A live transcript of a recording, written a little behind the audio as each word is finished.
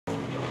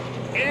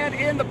And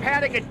in the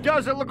paddock, it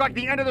doesn't look like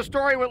the end of the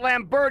story with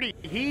Lamberti.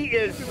 He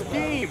is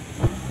steamed.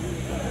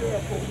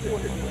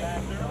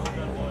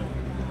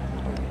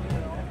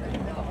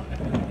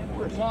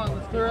 Come on,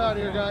 let's clear out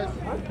here, guys.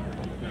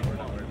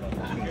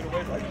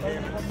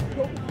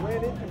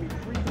 Ran into me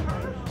 3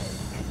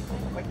 times.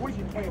 Like, what is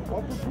he playing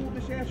bumper pool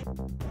this ass?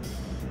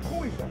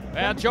 Who is that?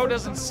 Well, Joe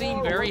doesn't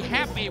seem very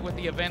happy with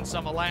the events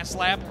on the last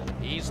lap.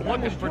 He's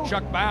looking for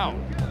Chuck Bow.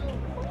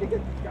 Hey,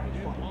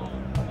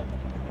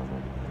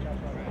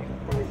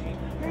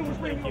 who's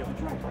running off the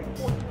track?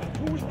 Like,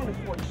 who was running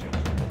 46?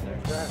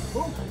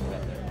 Who?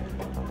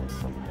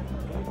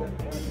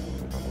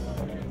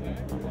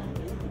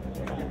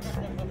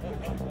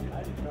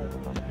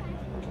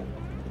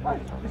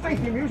 This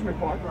ain't the amusement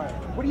park.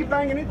 What are you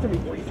banging into me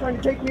for? You trying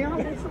to take me out?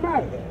 What's the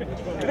matter?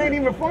 It ain't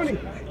even funny.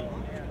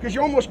 Because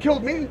you almost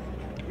killed me.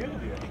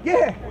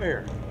 Yeah.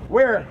 Where?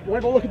 Where? You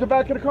want to go look at the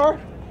back of the car?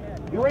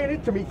 You ran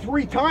into me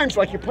 3 times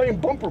like you're playing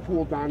bumper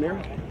pool down there.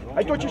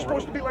 I thought you're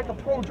supposed to be like a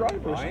pro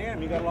driver. I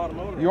am. You got a lot of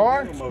motor. You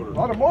are? A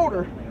lot of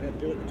motor?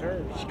 Do it the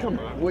turns. Come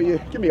on, will you?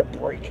 Give me a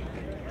break.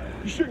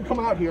 You shouldn't come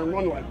out here and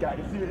run like that.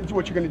 It's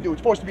what you're going to do. It's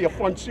supposed to be a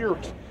fun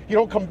series. You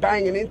don't come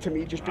banging into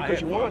me just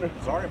because you want to.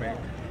 Sorry, man.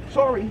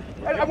 Sorry.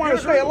 I want to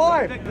stay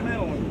alive.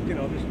 You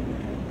know,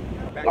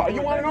 No,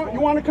 you want to know? You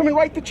want to come and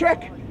write the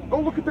check? Go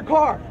look at the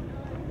car.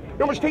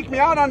 You almost take me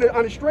out on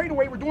the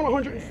straightaway. We're doing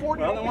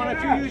 140. well, then why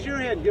don't you use your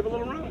head and give a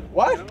little room?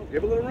 What? You know,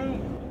 give a little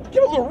room.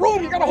 Give a little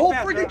room. You got a whole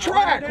friggin'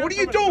 track. What are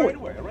you doing?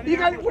 You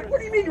got. What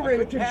do you mean you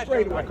ran into the I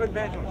straightaway? couldn't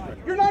patch on the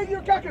straightaway. You're not.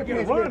 You're not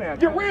gonna run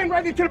at You ran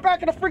right into the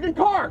back of the friggin'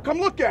 car. Come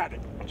look at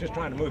it. Just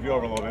trying to move you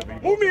over a little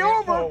bit. Move me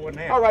over.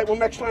 All right. Well,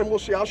 next time we'll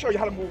see. I'll show you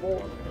how to move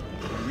over.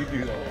 You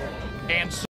do that. And